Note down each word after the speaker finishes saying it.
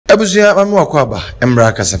Abusia mamu akwaba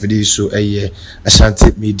emra kasafidi so Ashanti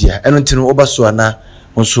media eno ntino obaso ana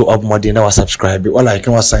onso obmode na wa subscribe wala like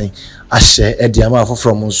wa sign a share ediama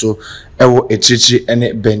from onso ewo echichi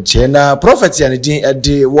ene benche na prophet ya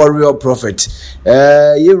din warrior prophet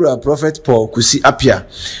yera prophet Paul kusi apia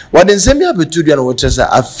waden semi abetudu na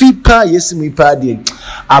wotresa afipa yesimu pa de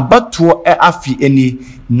abato afi eni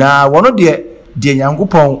na wono de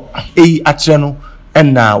nyankopon akire no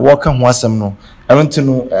na woka ho asem no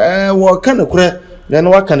Arantino, woka na kura na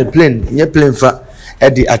waka na plane, nye plane fa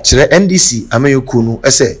di akire NDC amayokunu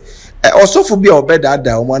ese osofo bia obeda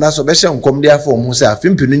ada o mana so be hye nkom de afo mo se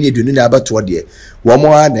afimpinu ni edunu na abato de wo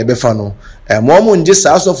mo a na ebefa no mo nje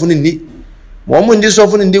sa asofo ni mo nje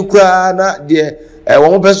sofo ni kura na de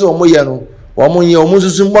wo mo pese wo mo ye no wo mo ye wo mo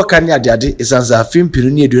susu mboka ni ade isansa afimpinu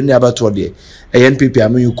ni edunu na abato de NPP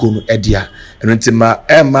amayokunu edia eno ntima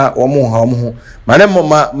ema wo mo ha wo ho mane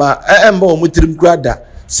ma emba wo mutirim kura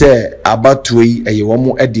se abato yi eye wo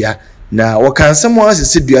mo edia na wakansam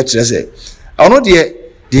asese dua kire se ono de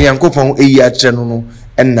yankopon eyi akire no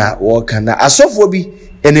na wakana asofo bi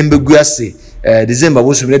enembegu ase December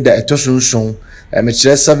wo sumre da etosunsun me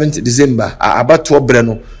kire 7th December abato bre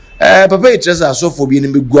no papa yi kire se asofo bi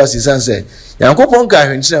enembegu ase sanse yankopon ka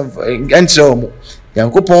hwenkire enkire wo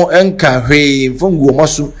yankopon enka hwe mfongu wo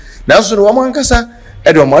maso na so no wo mankasa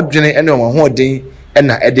de wo madwene ene wo hoden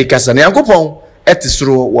na ede kasa na yankopon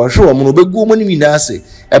etisro wo hwe wo no begu mo ni na ase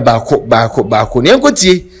baako ne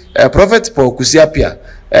enkotie prophet Paul Kusiapia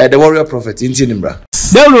the warrior prophet inti nimra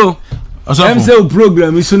Dero I'm say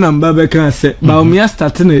program is na mbaba kan say ba me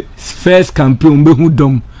starting first campaign be hu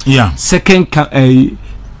dom yeah second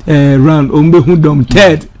round be hu dom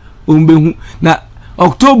third be hu na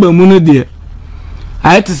October mu no de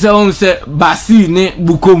I to say on say Basi ne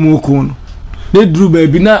buko moko no de dru ba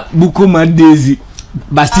bi na buko ma daisy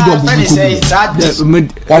Basti do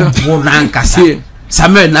buko rankasa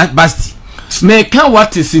Samuel not Basti. Me can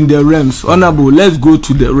what is in the realms. Honorable, let's go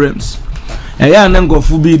to the realms. Eya na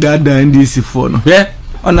ngofu bi that NDC for no.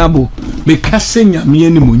 Honorable, me ka senya me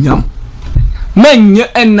ani munyam. Menye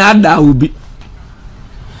enada obi.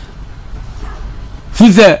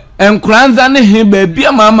 Fize enkranza ne he ba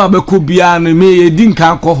bia mama beko bia no me yedi nka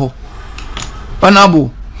akọ. Honorable,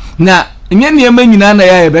 na nye niema nyina na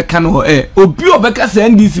ya be ka no obi obeka se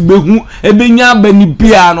NDC behu ebenya bani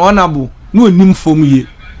bia no honorable. No nim fom ye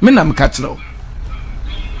me na mka kire o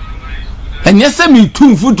enye se mi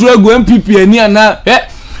tu futuro ego NPP ani ana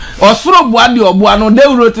osoro boade oboa no de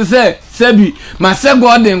wuro te se bi ma se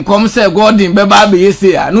godin kom se godin be ba be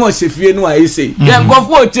yese a no ohefie no a yese ye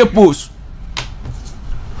ngofo o che post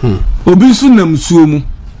obi su nam suo mu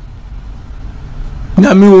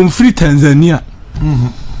na me won free Tanzania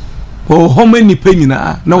o homani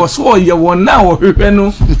penyina na wo so ye won na wo hwehwe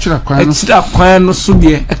no ekira kwan no so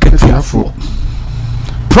de ekatiafo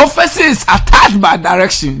prophecy is attached by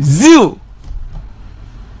direction zeal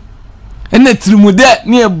ene trimude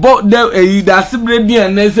ne bo de eyi da sibre bi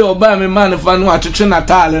na se oba me man fa no atwetwe na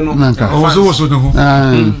taale no wo so no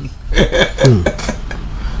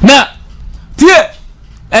na tie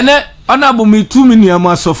ene honorable me 2 million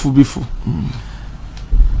asofu before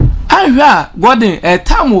Gordon, a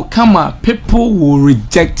time will come, people will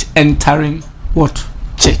reject entering what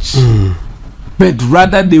church, but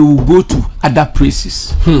rather they will go to other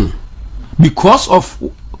places because of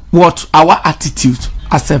what our attitude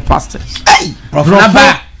as a pastor. Hey,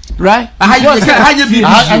 right?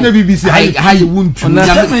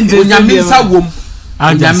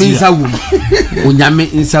 Onyame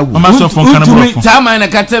insa wo ma so fon kan brofo tama na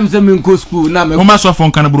katem se min ko school na me ma so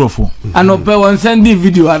fon kan brofo anope won send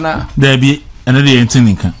video ana da bi ene de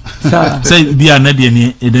entin kan say bia na de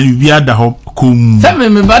ne e da bi ada ho kom se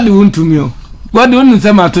me ba de wontumi o god wonu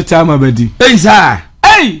se ma to chama badi hey sir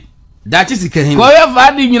hey that is can him ko ye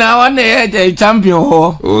fa di nyina won e champion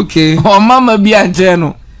ho okay o mama bi anje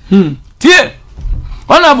no tie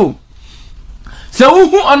honorable se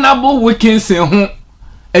uhu honorable Wilkinson ho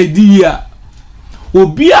idea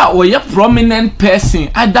obia oye prominent person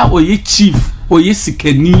either oye chief oye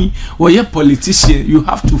sikani oye politician you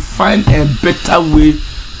have to find a better way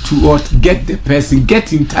to get the person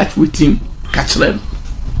get in touch with him catch them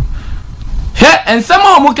hey and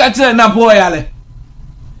some of catch them na boy ale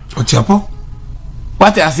otiapo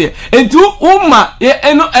what I say entu umma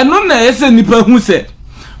eno na yese nipa hu se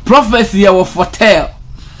prophecy ya wo foretell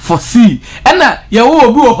foresee ena ye wo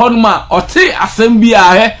obi wo honma oti asem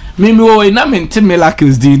bia mimi wo na mente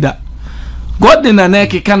miracles dinda god na na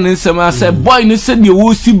keka nsem ase boy no se de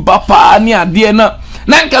wo si bapa ni ade na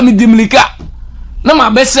nka mi dimlika na ma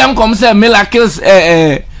be sem kom se miracles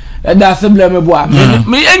that's a blame boy.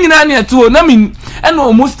 Me anyina na to na me and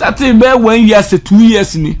almost started be 1 year say 2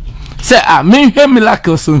 years ni. Say me hwe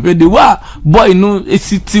miracle so hwe de wa boy no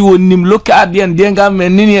esiti onim local de and den ga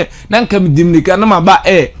men ni na nka me dim nika na ma ba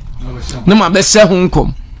na ma be hye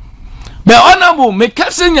honkom. Be honorable me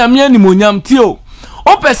kase nyame animonyam ti o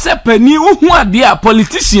pese pani uhu ade a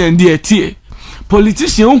politician de tie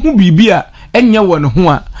politician uhu bibia enye won ho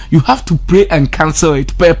a you have to pray and cancel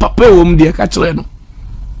it papa wom de ka kire no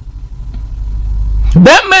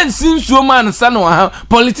that man since so man sa no ha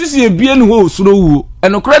politician bia no ho osuro wuo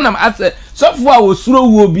enokre nam ase sofo a osuro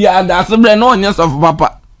wuo bia da asebre na onye sofo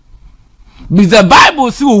papa be the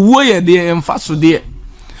bible si wuo ye de emfaso de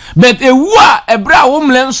but ewu a ebra wo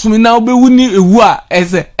mlen sumi na obewu ni ewu a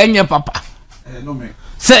eze enye papa no me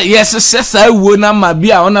say yes say ewu na ma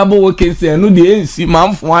bia ona bo wo kese no de ensi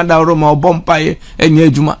manfo adawro ma obompa ye enye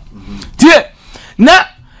adwuma tie na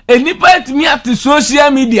enipa etimi at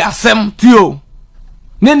social media asem tio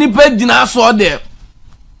ne nipa gina so de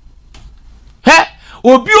he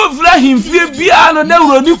obi ofra himfie bia no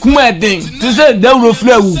dawro ni kuma eden to say dawro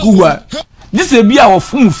fra wukuwa this e bia wo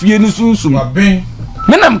fum fie ni sunsum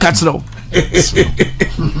menam kachiro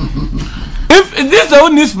if this the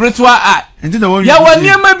only spiritual eye ya wani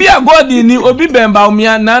ma bia god ni obi bemba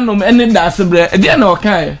omia nanom ene da asebre e de na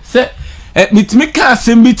okai say mitimi ka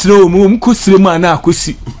asem bi tire om kosire mu ana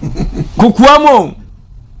akosi kokua mo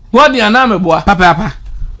god ya na meboa papa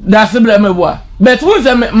da asebre meboa but who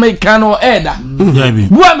say me kan o eda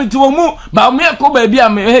bua mitiwo mu ba omia ko ba bia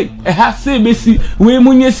me hey ha say besi we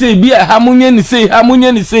munye say bia ha munye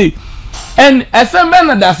ni say and assemble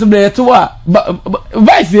na das bre to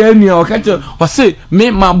vice eni o catch o say me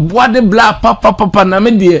ma boade bla papa na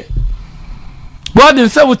me de god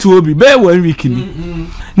say what obi be 1 week ni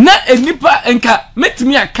na enipa enka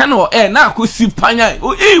metimi aka na o na akosi panya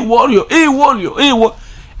warrior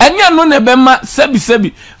enya no ne be ma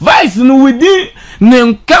sebi vice no within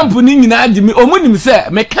ne camp ni nyina agimi omunim say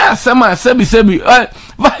me ka asema sebi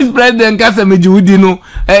vice president ka se meji wudi no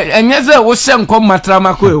enya say wo hye nkom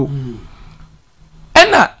matrama ko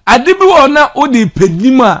ena adibi wona odi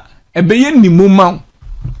pedima ebeye nimuma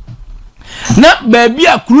na baby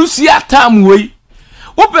a crucial time we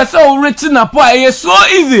wo pese o reti na po aye so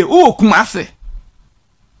easy wo kumase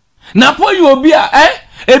na po you obi a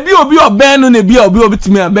ebi obi oben no na bi obi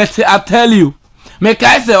timi abete I tell you me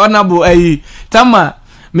kai say honorable tama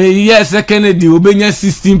me yes Kennedy obenya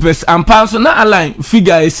 16% and pounds na align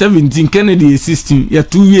figure 17 Kennedy 16 ya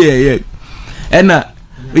 2 year ena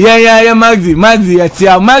yeah Maxi ya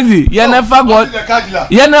tia Maxi ya never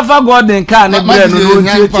god den car na bre no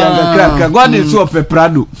no tia god is so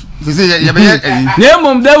peprado ya be na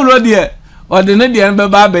mom da wuro de o de ne de be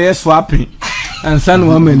ba be swapping and san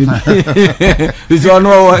woman ni is on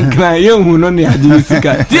one cry you hu no ne adi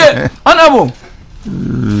sika tie honorable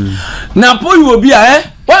na po you obi a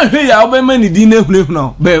one hwe ya obe mani di na hule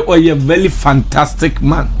no be o ye very fantastic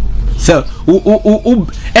man so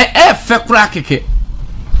fe kra keke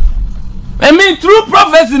I mean true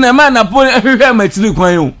prophecy na man na po hwe ma chiri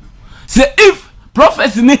kwan yo say if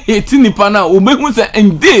prophecy ni hate ni pa na obehu say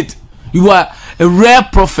indeed you are a rare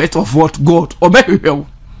prophet of what God obehwe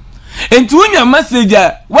and to your message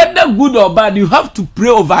whether good or bad you have to pray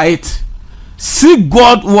over it seek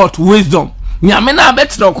God what wisdom nyame na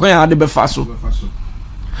betre kwan ade be faso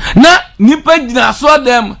na nipa gina so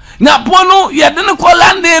dem na pono ye de ne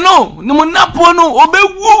kolande no ni mo na pono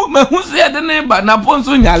obewu mehu se ye de ne ba na pon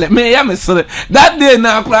so nyale me ya mesere that day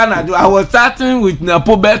na akra na I was starting with na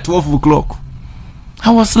po be 12 o'clock I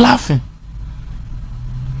was laughing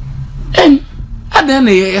and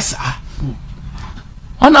adena yes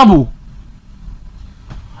honorable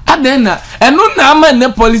adena enu na ma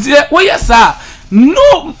ne police we yes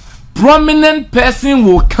no prominent person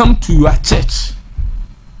will come to your church.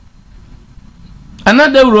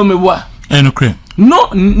 Another room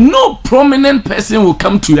no prominent person will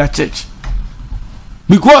come to your church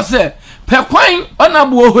because per coin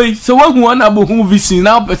honorable way so one who honorable who vision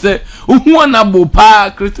now per se who honorable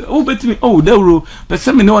pa oh bet me oh there ro per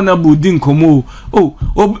se me no honorable din komo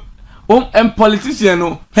and politician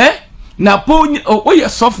no na po oh your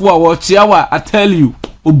software watch yawa I tell you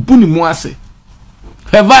obuni mu ase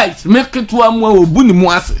vice make it one more obuni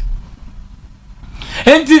mu ase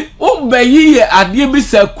enti obayi ye ade bi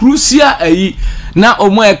sa crucial ayi na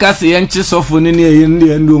omo e ka se yenche sofo ne ne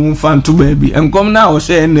ndo mu fanto ba bi enkom na o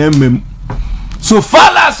hye na emem so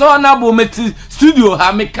far as honorable meti studio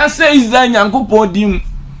ha me ka se is that nyankopon dim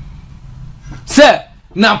say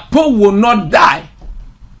na Paul will not die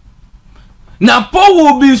Napo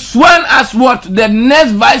will be sworn as what the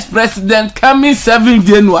next vice president coming 7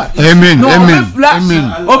 January. Amen. No,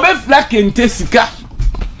 Amen. Obe flag kente sika.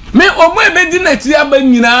 Me omo ebe di na ti aba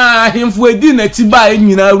nyina ahemfo edi na ti ba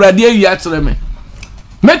nyina awrade ayi akyere me.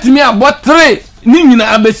 Metimi abot 3 ni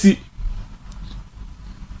nyina abesi.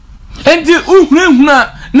 Enti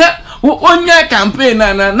uhuna na onya campaign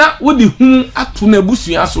na wo di hu ato na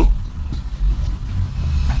busua so.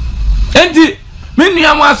 Enti many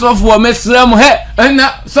for Mesram he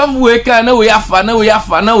na software can we afa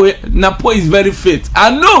na po is very fit.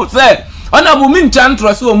 I know say honorable min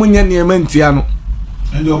chantra so omunya niema ntia no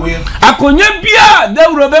akonya bia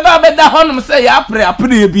dawro beba beda honum say ya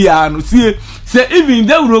apre bia no see say even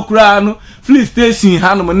dawro kura no free station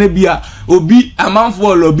hanum na bia obi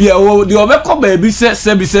amanfo lo bia wo de obekọ ba bi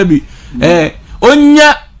sebi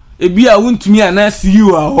onya ebia wontumi ana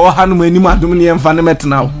CEO a ho hanum anim adom ne emfa ne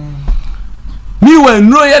metena wo. Meanwhile,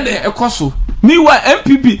 no, yeah, ekoso. Meanwhile,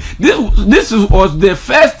 NPP. This was the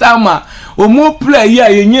first time omo play here.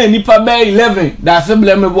 You nipa be 11. That's a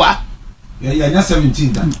blame boy. Yeah,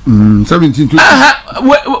 17. 17.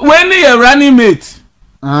 When you running mate.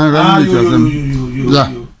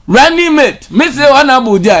 Running mate. Me say one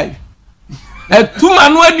abu jai. Two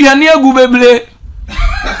man we di ane agu beble.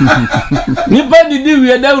 Nipa didi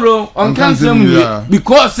we dawro on cancel me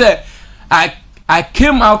because I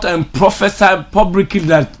came out and prophesied publicly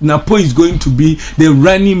that Napo is going to be the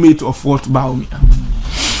running mate of Fort Baumia.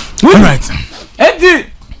 All right. Edi,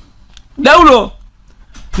 Daulo,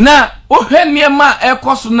 na oheniema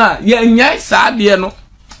ekoso na ye nyai saade no.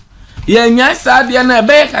 Ye nyai saade na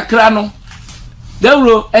ebe kakra no.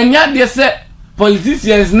 Daulo, enya de se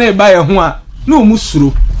politicians na eba ye ho a na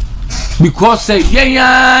omusuro. Because say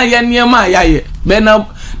ye niema yaye. Be na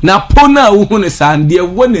pona wo ho ne sande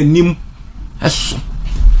wo nanim.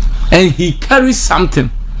 And he carries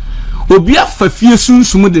something. Obi afafie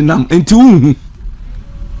sunsum de nam enti unhu.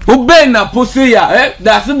 Obe na pose ya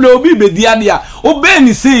that's the obi be dia dia. Obe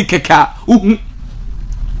ni sei keka unhu.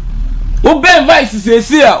 Obe vice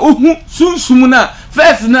say a unhu sunsum na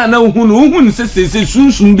first na unhu no unhu ni say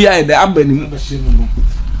sunsum bia de abani mu.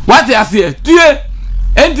 What you say? Tue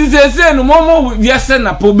enti say no momo yese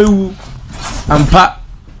na po bewu. Ampa.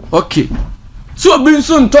 Okay. So obi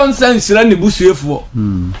so nton sansira ne busuefo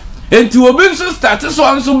enti obi so start so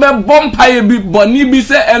anso be bompaye bi boni bi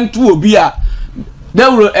se ento obi a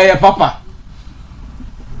dawro papa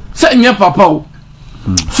se nye papa o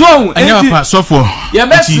so enti papa so for ye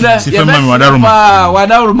besre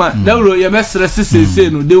wadaruma dawro ye besre sesese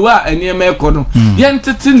no de wa eniema ekono ye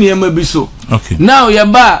ntete niema bi so okay now ye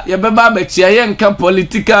beba ba chia ye nka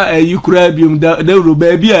political yukura bium dawro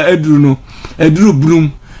ba bi a aduru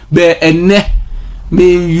brum be enne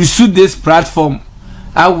may you use this platform.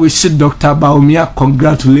 I wish Dr. Baumia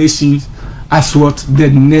congratulations as what the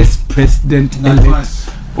next president elect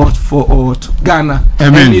for Ghana.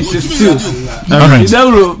 Amen. And it is still.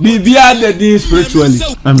 Be the spiritually.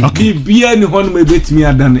 Okay. Be any one may bet me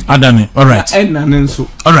Adani. All right. And so.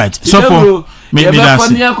 All right. So for maybe that's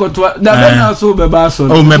oh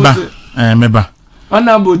meba.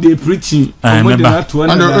 Honorable they preaching.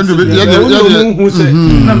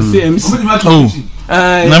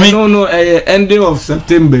 Ending of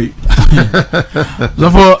September. So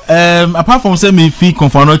for apart from say me fee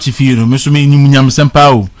confirm chief you know me so me nyam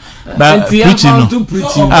sempa o but preaching no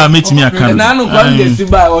meet me account na no kwam dey si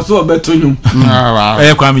ba also obetonyum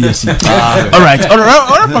kwam yes all right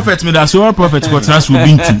prophet me that so all prophet what trans will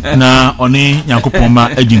be into na oni yankopon ma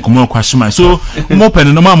agin komo kwashima so mo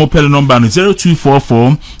pen no number no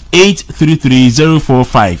 0244 833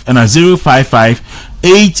 045 and 055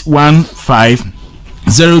 815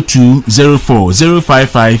 0204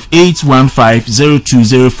 055 815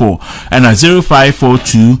 0204 and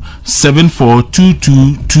 0542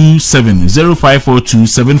 742227 0542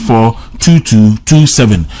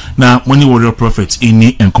 742227 now money warrior prophet in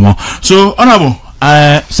enkomo so honorable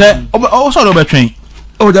say also no be train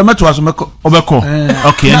oh the metro aso meko obeko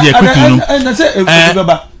okay and quickly no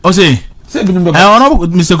o say honorable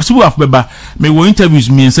Mr. Kusibu afbeba me wo interviews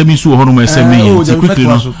me and me so hono me say me quickly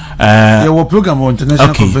no your program on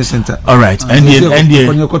International Conference Center all right and the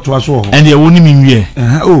woni me wie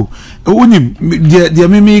woni the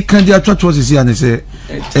me can dey atwa sisi and say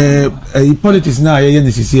politics na ye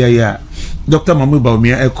ne sisi ya Dr. Mamu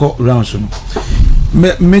Baumia eko rounds no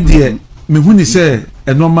me de me huni say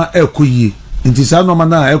enoma ekoyie nti sa enoma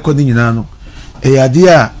na eko ni nyina no ade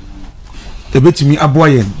a ebetimi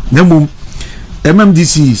aboyen na mum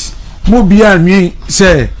MMDCs mo bia nwi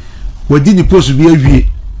say wadi ni post bi awie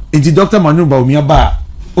nti Dr. Manu Baumia ba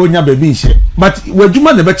onya ba bi nche but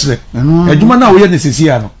wadwuma na be kire adwuma na wo ye ne sisi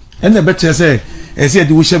ya no and the better say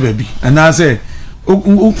said we shall be and I say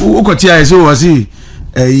ukotia so was he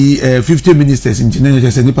 50 ministers in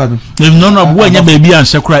Nigeria say nipa no if none of when your baby and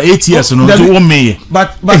shakra 8 years no to 1 million but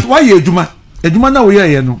why you ejuma na we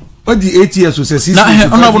here no what the 8 years so say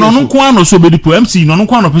na no kwa no so be dipo MC no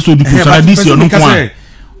kwa no person dipo so na DC no kwa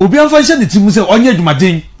obi anfa hye ne timu say onye ejuma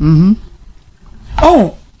den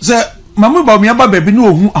oh say mamu ba mi aba baby no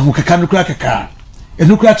ohu ahokeka no kura keka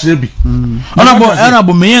enu kura kire bi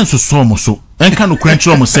honorable me yen so enka no kura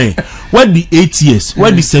kire mo say what the 8 years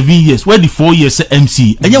what the 7 years what the 4 years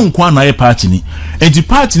MC enye nkwa na ye party ni enti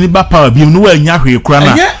party ni ba power bi no wa nya hwe kura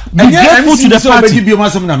na be grateful to the party bi o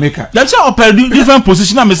masem na make that's how operate different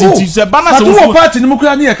position na me say say balance so party ni mo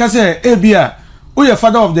kura ni ye ka say e bia o ye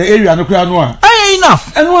father of the area no kura no a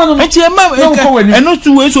enough and one enti e no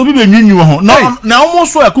two way so bi be nwunwu ho na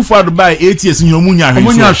almost so akufo Dubai 8 years ni omunya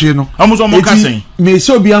hwe no almost omo ka sen me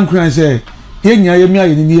so bi ankran say ye nya ye mi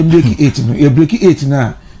aye ni ye break 8 no ye break 8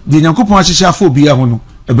 na de nyankopon ahihia afọ bi ya ho no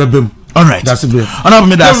ebebem all right that's it honorable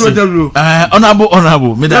me that's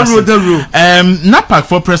honorable me that's NAPAC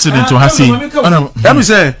for president to have seen let me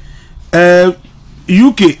say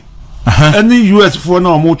UK and US for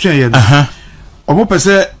no more twen ye omo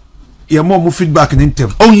pese ye more feedback in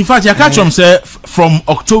them. Oh, in fact, you catch them say from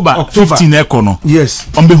October 15 ekono. Yes.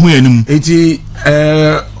 On be hu enim. Eti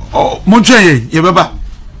mo twen ye beba.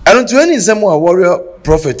 Anu to any some warrior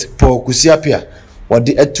prophet Paul Kusiapia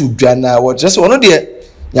wode atu dwana wo just ono de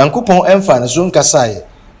Yankopon emfa na so nkasae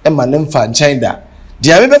ema ne mfa nchainda.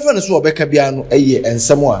 Dia me befa no so obeka bia no eye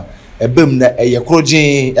ensem a ebem na eye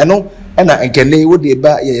krojin eno ena enkene wo de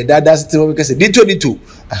ba ye dada sitiro be kase dito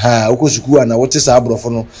aha okosuku ana wote sa abrofo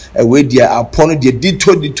no we dia apono de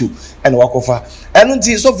dito ena wakofa eno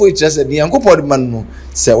nti so for it say Yankopon de man no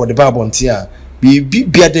se wo de ba bonte a bi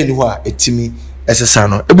bia de ni ho a etimi esesa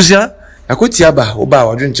no ebusia akotia ba wo ba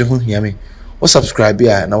wadwenche ho hiame wo subscribe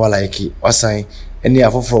ya na wa like wasan eni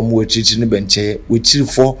afoforo mu echichi ne benche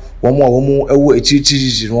wechirifo wo mo ewo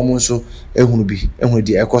echichi wo mo nso ehunu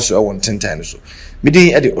di ekoso ewo ntentan so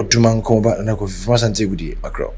midin e de oduma nko ba na ko fifa Ashanti gudi makro